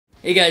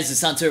Hey guys, it's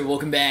Hunter.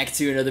 Welcome back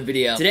to another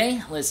video.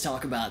 Today, let's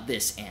talk about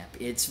this amp.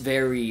 It's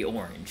very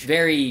orange.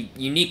 Very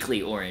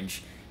uniquely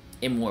orange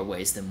in more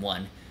ways than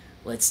one.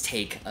 Let's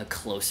take a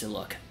closer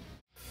look.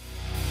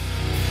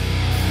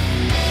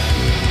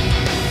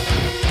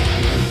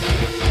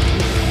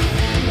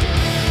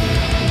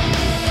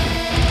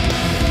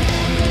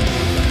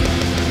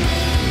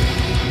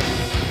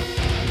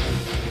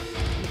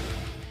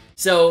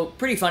 So,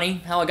 pretty funny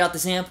how I got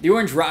this amp. The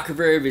orange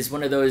Rockerverb is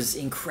one of those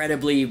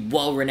incredibly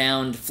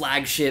well-renowned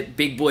flagship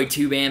big boy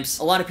tube amps.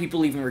 A lot of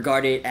people even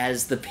regard it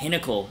as the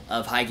pinnacle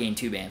of high-gain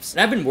tube amps. And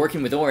I've been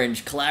working with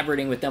Orange,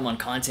 collaborating with them on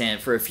content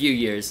for a few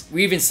years.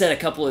 We even set a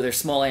couple of their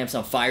small amps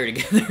on fire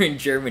together in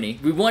Germany.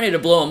 We wanted to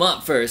blow them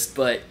up first,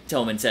 but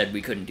Tillman said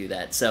we couldn't do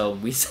that, so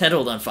we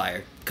settled on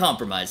fire.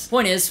 Compromise.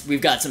 Point is,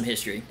 we've got some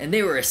history. And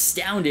they were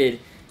astounded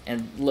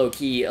and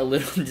low-key a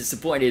little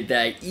disappointed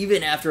that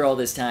even after all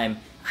this time,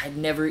 I've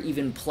never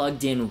even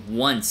plugged in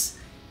once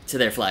to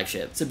their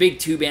flagship. So big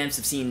tube amps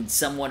have seen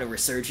somewhat a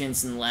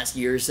resurgence in the last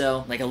year or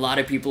so. Like, a lot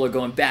of people are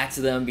going back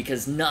to them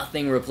because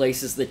nothing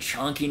replaces the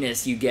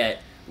chunkiness you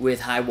get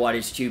with high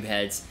wattage tube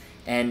heads.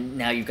 And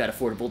now you've got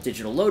affordable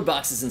digital load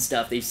boxes and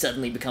stuff, they've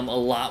suddenly become a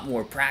lot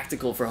more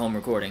practical for home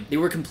recording. They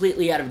were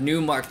completely out of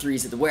new Mark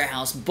IIIs at the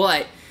warehouse,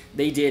 but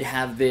they did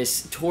have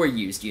this tour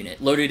used unit.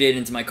 Loaded it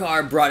into my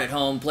car, brought it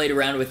home, played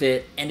around with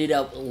it, ended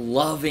up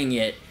loving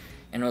it.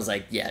 And I was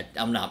like, yeah,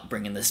 I'm not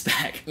bringing this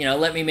back. You know,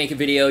 let me make a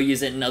video,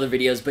 use it in other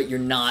videos, but you're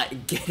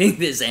not getting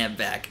this amp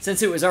back.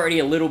 Since it was already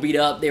a little beat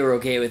up, they were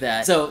okay with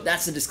that. So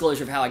that's the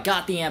disclosure of how I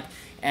got the amp,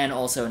 and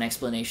also an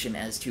explanation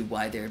as to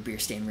why there are beer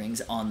stain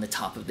rings on the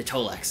top of the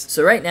Tolex.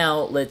 So right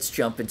now, let's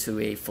jump into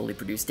a fully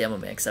produced demo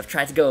mix. I've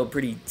tried to go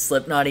pretty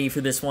Slipknot-y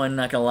for this one,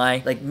 not gonna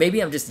lie. Like,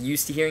 maybe I'm just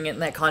used to hearing it in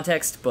that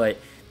context, but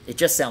it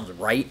just sounds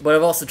right. But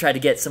I've also tried to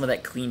get some of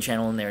that clean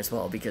channel in there as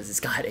well, because it's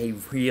got a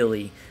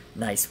really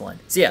nice one.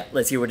 So yeah,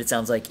 let's hear what it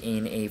sounds like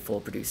in a full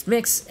produced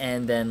mix,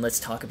 and then let's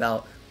talk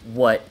about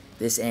what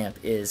this amp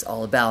is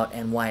all about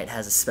and why it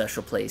has a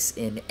special place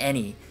in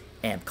any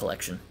amp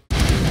collection.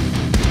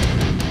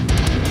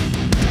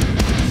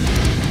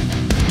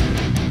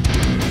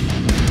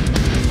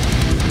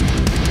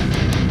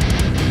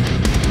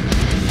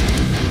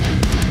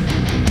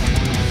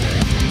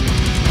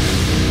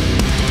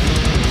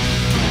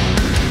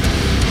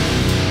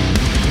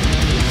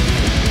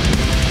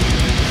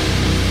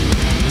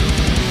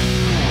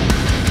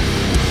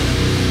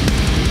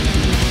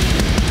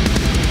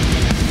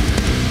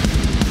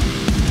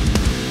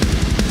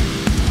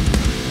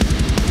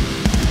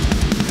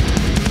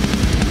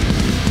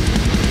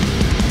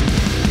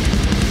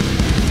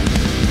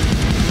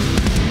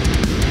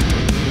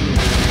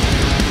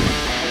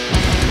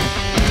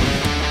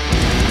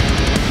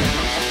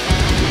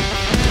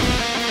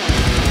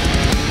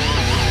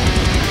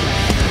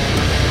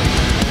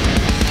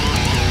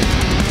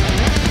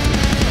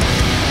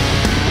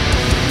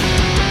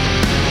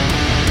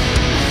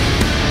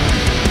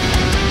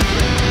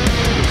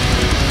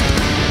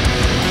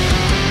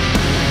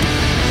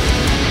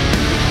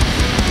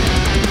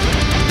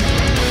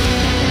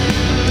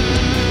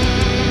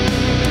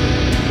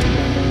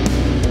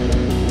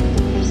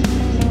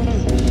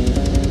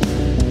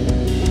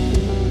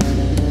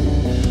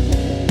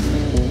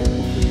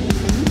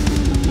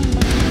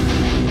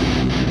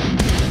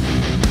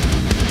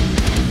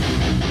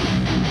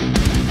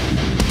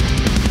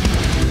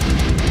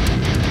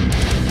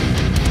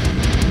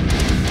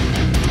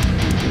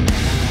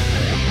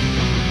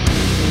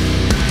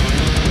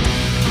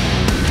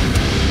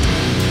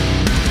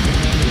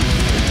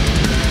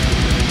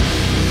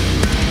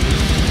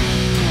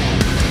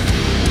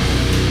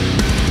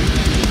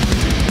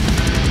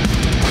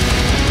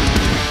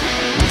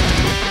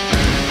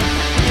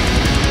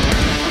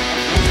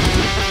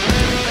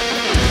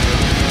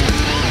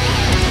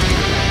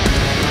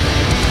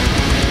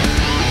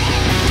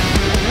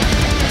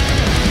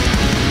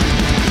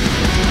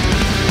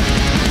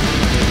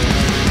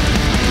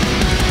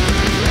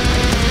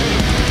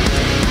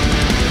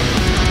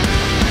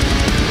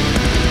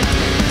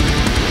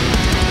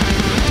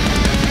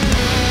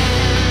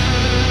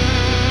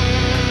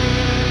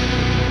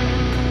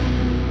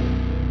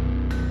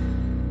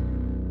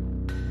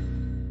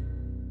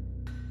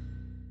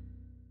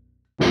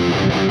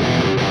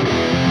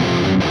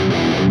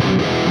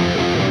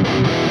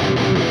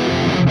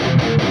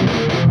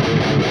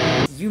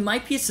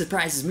 Might be as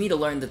surprised as me to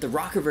learn that the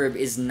Rockerverb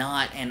is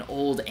not an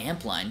old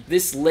amp line.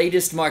 This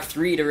latest Mark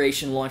III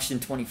iteration launched in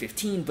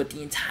 2015, but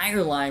the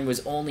entire line was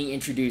only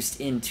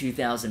introduced in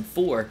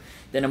 2004.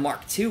 Then a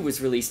Mark II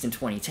was released in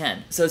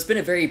 2010. So it's been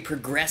a very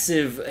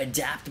progressive,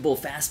 adaptable,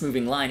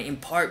 fast-moving line, in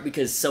part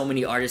because so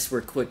many artists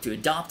were quick to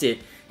adopt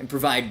it and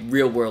provide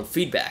real-world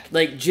feedback.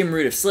 Like, Jim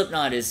Root of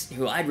Slipknot is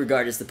who I'd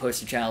regard as the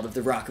poster child of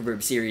the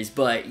Rockerverb series,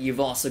 but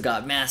you've also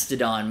got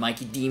Mastodon,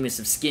 Mikey Demus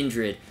of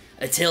Skindred,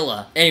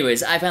 Attila.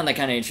 Anyways, I found that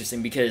kind of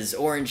interesting because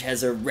Orange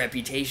has a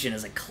reputation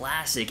as a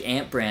classic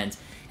amp brand,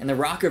 and the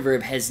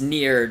Rockerverb has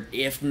near,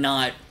 if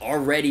not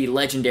already,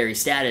 legendary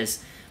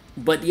status,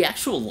 but the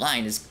actual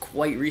line is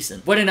quite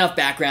recent. But enough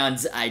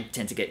backgrounds, I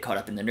tend to get caught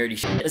up in the nerdy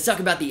shit. Let's talk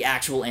about the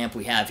actual amp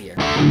we have here.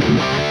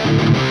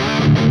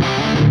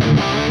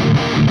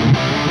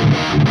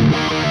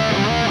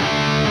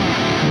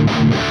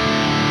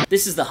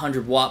 This is the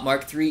 100 watt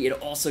Mark III. It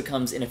also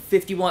comes in a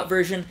 50 watt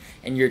version,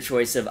 and your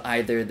choice of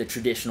either the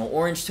traditional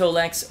orange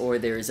Tolex or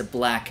there is a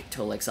black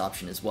Tolex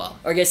option as well.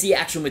 Or I guess the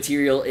actual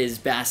material is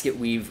basket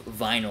weave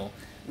vinyl.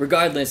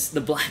 Regardless,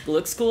 the black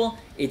looks cool.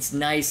 It's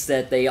nice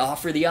that they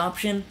offer the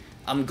option.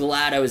 I'm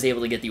glad I was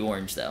able to get the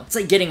orange though. It's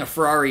like getting a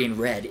Ferrari in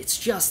red. It's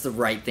just the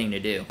right thing to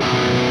do.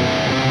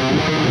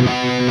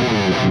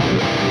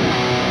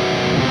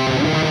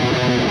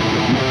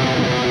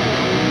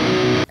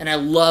 And I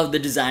love the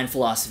design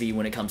philosophy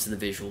when it comes to the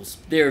visuals.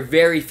 There are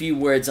very few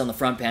words on the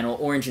front panel,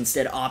 Orange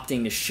instead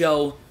opting to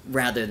show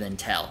rather than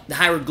tell. The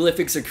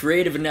hieroglyphics are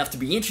creative enough to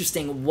be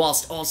interesting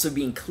whilst also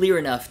being clear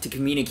enough to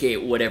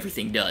communicate what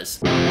everything does.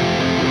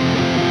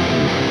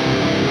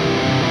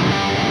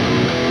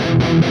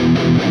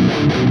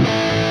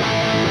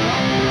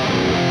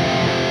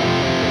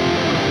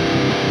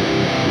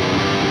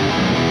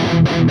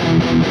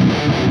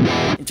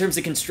 In terms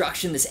of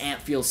construction, this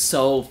amp feels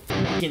so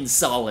f***ing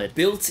solid.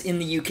 Built in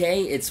the UK,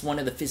 it's one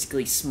of the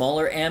physically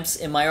smaller amps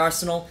in my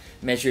arsenal.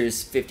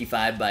 Measures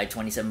 55 by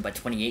 27 by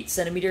 28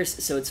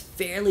 centimeters, so it's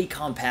fairly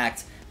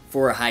compact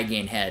for a high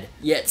gain head.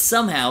 Yet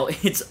somehow,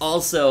 it's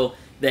also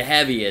the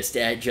heaviest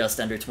at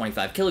just under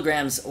 25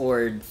 kilograms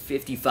or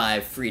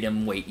 55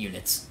 Freedom weight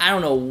units. I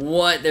don't know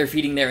what they're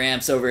feeding their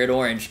amps over at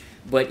Orange,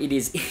 but it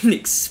is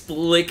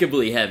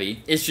inexplicably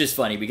heavy. It's just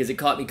funny because it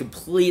caught me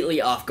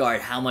completely off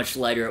guard how much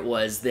lighter it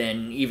was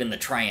than even the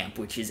Triamp,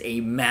 which is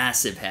a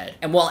massive head.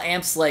 And while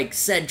amps like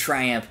said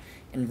Triamp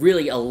and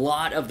really a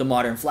lot of the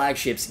modern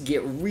flagships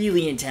get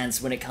really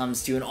intense when it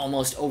comes to an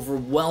almost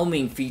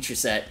overwhelming feature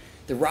set,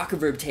 the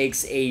Rockerverb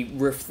takes a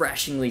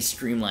refreshingly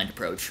streamlined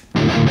approach.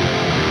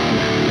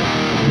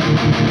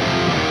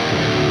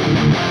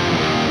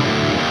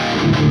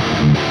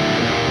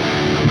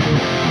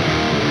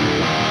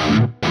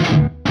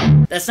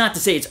 That's not to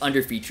say it's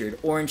underfeatured.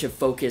 Orange have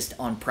focused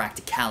on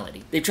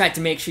practicality. They've tried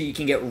to make sure you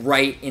can get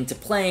right into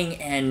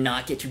playing and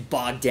not get you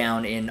bogged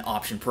down in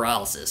option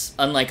paralysis.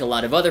 Unlike a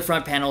lot of other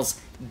front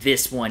panels,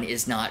 this one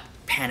is not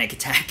panic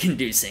attack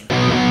inducing.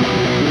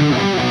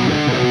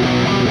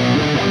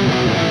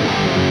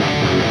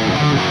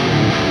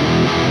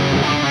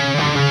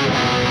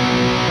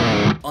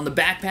 On the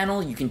back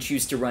panel, you can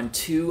choose to run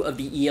 2 of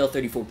the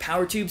EL34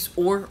 power tubes,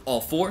 or all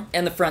 4,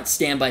 and the front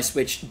standby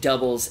switch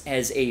doubles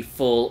as a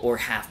full or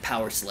half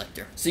power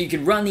selector. So you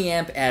can run the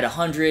amp at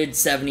 100,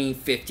 70,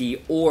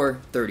 50, or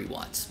 30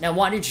 watts. Now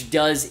wattage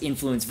does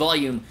influence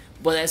volume,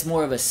 but that's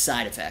more of a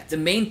side effect. The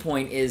main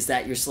point is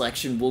that your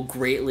selection will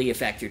greatly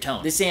affect your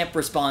tone. This amp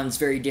responds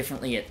very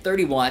differently at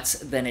 30 watts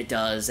than it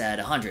does at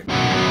 100.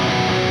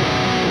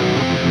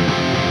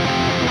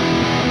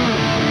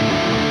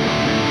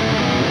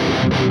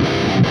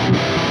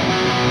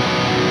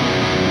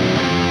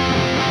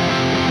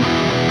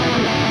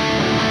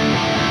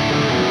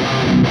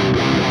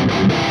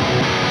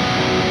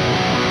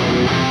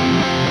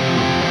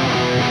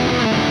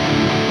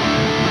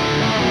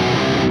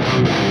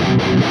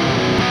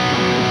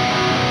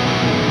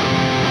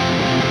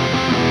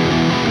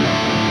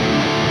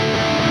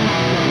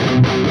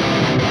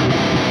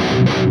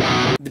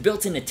 The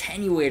built-in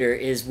attenuator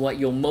is what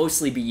you'll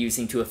mostly be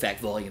using to affect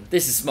volume.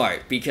 This is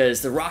smart,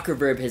 because the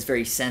Rockerverb has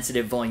very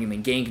sensitive volume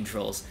and gain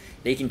controls.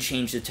 They can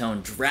change the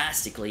tone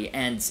drastically,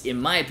 and in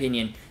my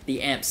opinion,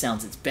 the amp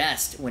sounds its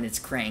best when it's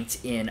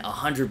cranked in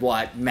 100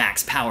 watt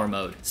max power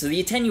mode. So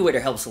the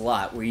attenuator helps a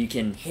lot, where you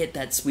can hit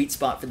that sweet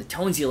spot for the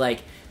tones you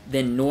like,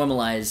 then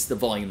normalize the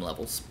volume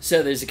levels.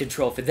 So there's a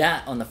control for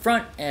that on the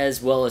front,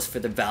 as well as for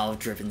the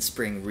valve-driven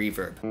spring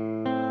reverb.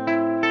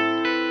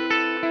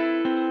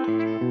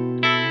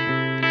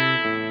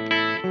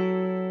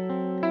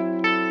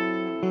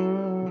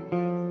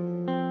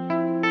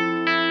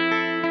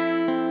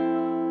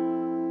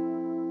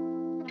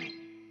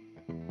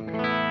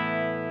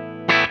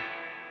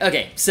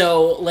 Okay,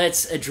 so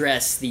let's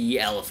address the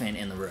elephant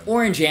in the room.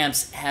 Orange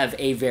amps have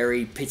a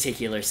very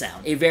particular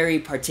sound, a very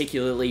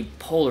particularly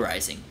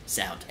polarizing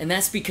sound. And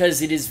that's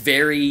because it is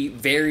very,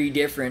 very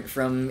different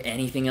from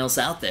anything else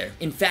out there.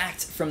 In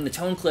fact, from the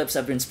tone clips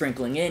I've been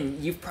sprinkling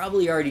in, you've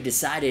probably already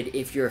decided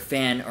if you're a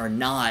fan or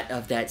not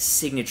of that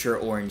signature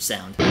orange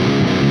sound.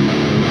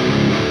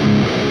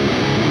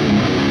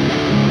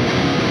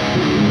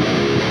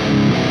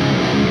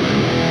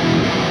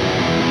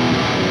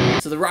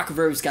 So the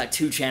Rockerverb's got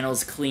 2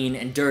 channels, clean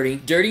and dirty.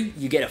 Dirty,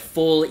 you get a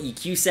full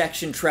EQ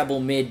section, treble,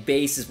 mid,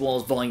 bass, as well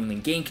as volume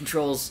and gain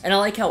controls. And I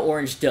like how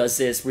Orange does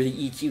this, where the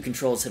EQ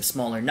controls have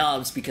smaller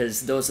knobs,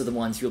 because those are the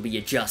ones you'll be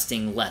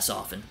adjusting less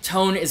often.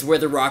 Tone is where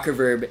the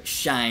Rockerverb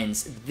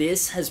shines.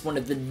 This has one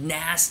of the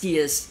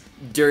nastiest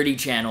dirty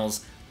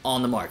channels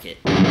on the market.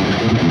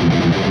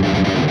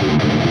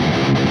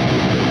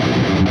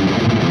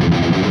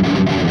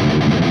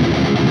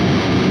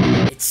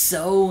 It's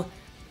so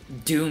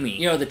doomy.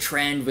 You know, the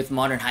trend with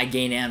modern high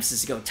gain amps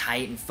is to go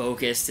tight and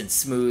focused and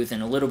smooth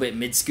and a little bit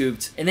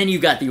mid-scooped. And then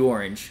you've got the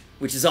orange,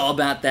 which is all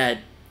about that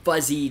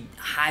fuzzy,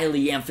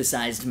 highly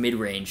emphasized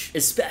mid-range.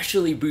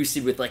 Especially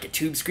boosted with like a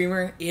tube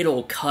screamer,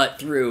 it'll cut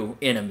through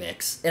in a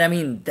mix. And I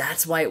mean,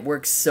 that's why it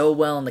works so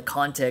well in the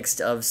context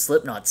of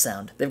Slipknot's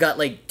sound. They've got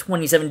like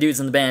 27 dudes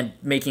in the band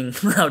making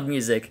loud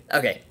music.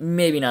 Okay,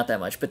 maybe not that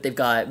much, but they've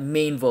got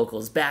main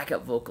vocals,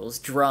 backup vocals,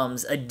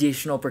 drums,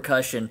 additional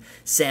percussion,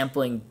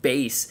 sampling,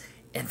 bass,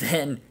 and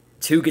then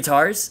 2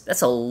 guitars?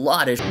 That's a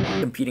lot of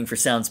competing for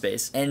sound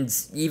space. And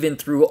even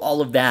through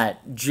all of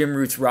that, Jim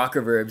Root's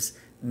Rockerverbs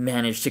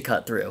managed to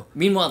cut through.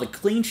 Meanwhile, the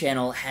clean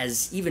channel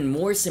has even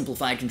more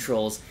simplified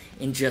controls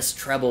in just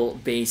treble,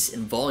 bass,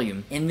 and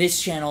volume. And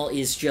this channel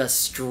is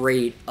just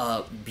straight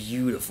up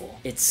beautiful.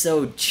 It's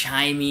so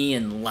chimey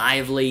and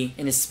lively,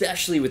 and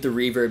especially with the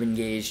reverb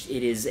engaged,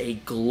 it is a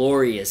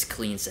glorious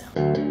clean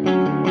sound.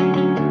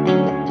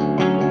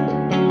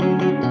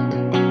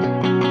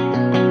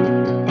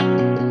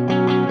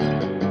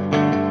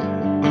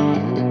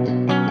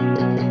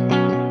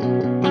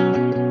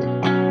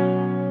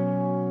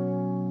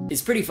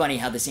 It's pretty funny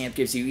how this amp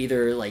gives you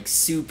either like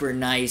super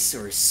nice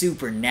or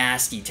super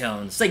nasty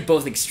tones. It's like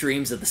both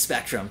extremes of the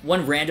spectrum.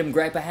 One random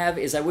gripe I have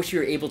is I wish you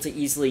were able to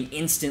easily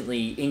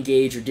instantly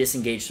engage or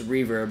disengage the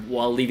reverb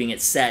while leaving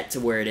it set to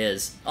where it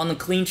is. On the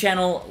clean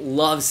channel,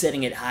 love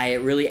setting it high.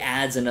 It really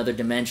adds another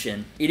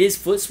dimension. It is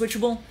foot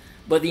switchable,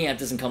 but the amp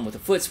doesn't come with a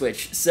foot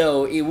switch,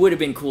 so it would have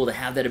been cool to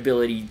have that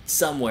ability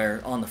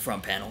somewhere on the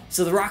front panel.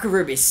 So the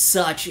Rockerverb is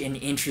such an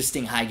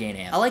interesting high gain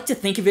amp. I like to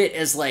think of it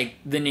as like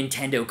the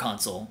Nintendo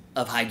console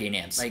of high gain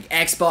amps. Like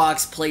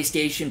Xbox,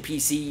 PlayStation,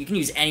 PC, you can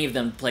use any of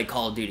them to play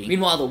Call of Duty.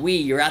 Meanwhile, the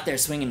Wii, you're out there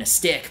swinging a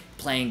stick,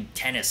 playing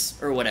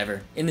tennis or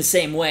whatever. In the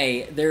same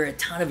way, there are a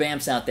ton of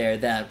amps out there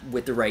that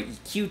with the right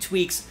EQ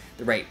tweaks,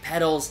 the right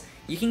pedals,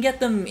 you can get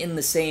them in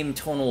the same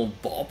tonal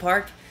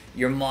ballpark.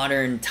 Your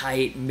modern,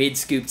 tight,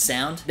 mid-scooped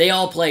sound, they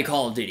all play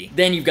Call of Duty.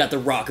 Then you've got the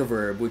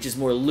Rockerverb, which is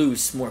more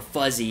loose, more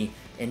fuzzy,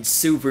 and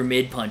super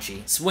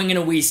mid-punchy. Swinging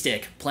a Wii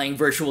stick, playing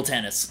virtual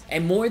tennis.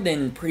 And more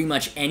than pretty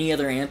much any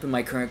other amp in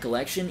my current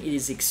collection, it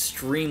is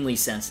extremely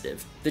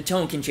sensitive. The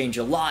tone can change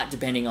a lot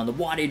depending on the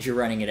wattage you're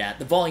running it at,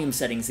 the volume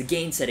settings, the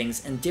gain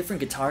settings, and different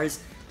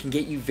guitars can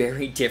get you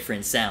very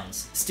different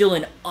sounds. Still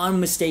an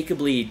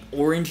unmistakably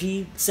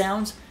orangey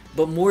sound,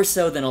 but more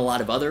so than a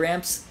lot of other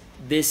amps,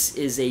 this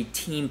is a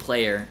team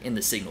player in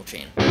the signal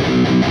chain.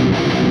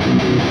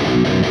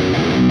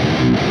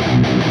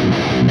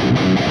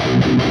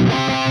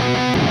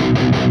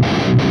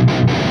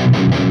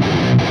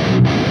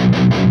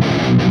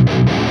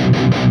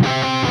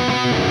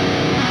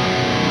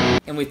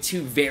 And with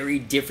 2 very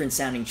different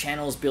sounding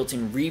channels,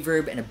 built-in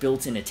reverb, and a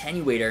built-in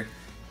attenuator,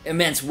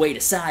 immense weight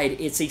aside,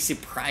 it's a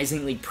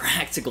surprisingly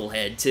practical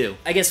head too.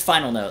 I guess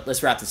final note,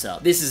 let's wrap this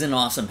up. This is an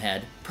awesome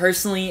head.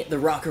 Personally, the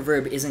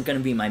Rockerverb isn't going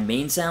to be my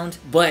main sound,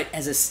 but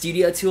as a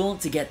studio tool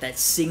to get that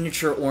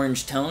signature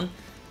orange tone,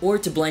 or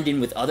to blend in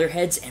with other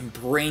heads and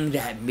bring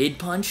that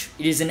mid-punch,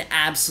 it is an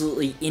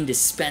absolutely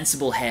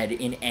indispensable head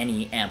in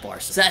any amp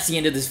arsenal. So that's the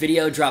end of this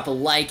video. Drop a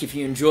like if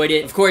you enjoyed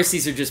it. Of course,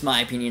 these are just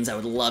my opinions. I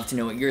would love to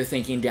know what you're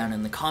thinking down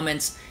in the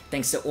comments.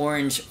 Thanks to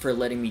Orange for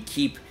letting me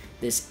keep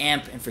this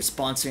amp and for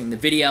sponsoring the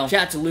video.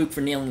 Shout out to Luke for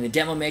nailing the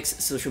demo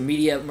mix. Social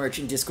media, merch,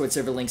 and Discord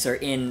server links are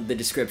in the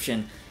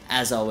description.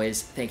 As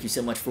always, thank you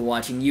so much for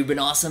watching. You've been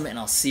awesome, and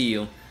I'll see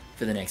you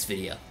for the next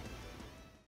video.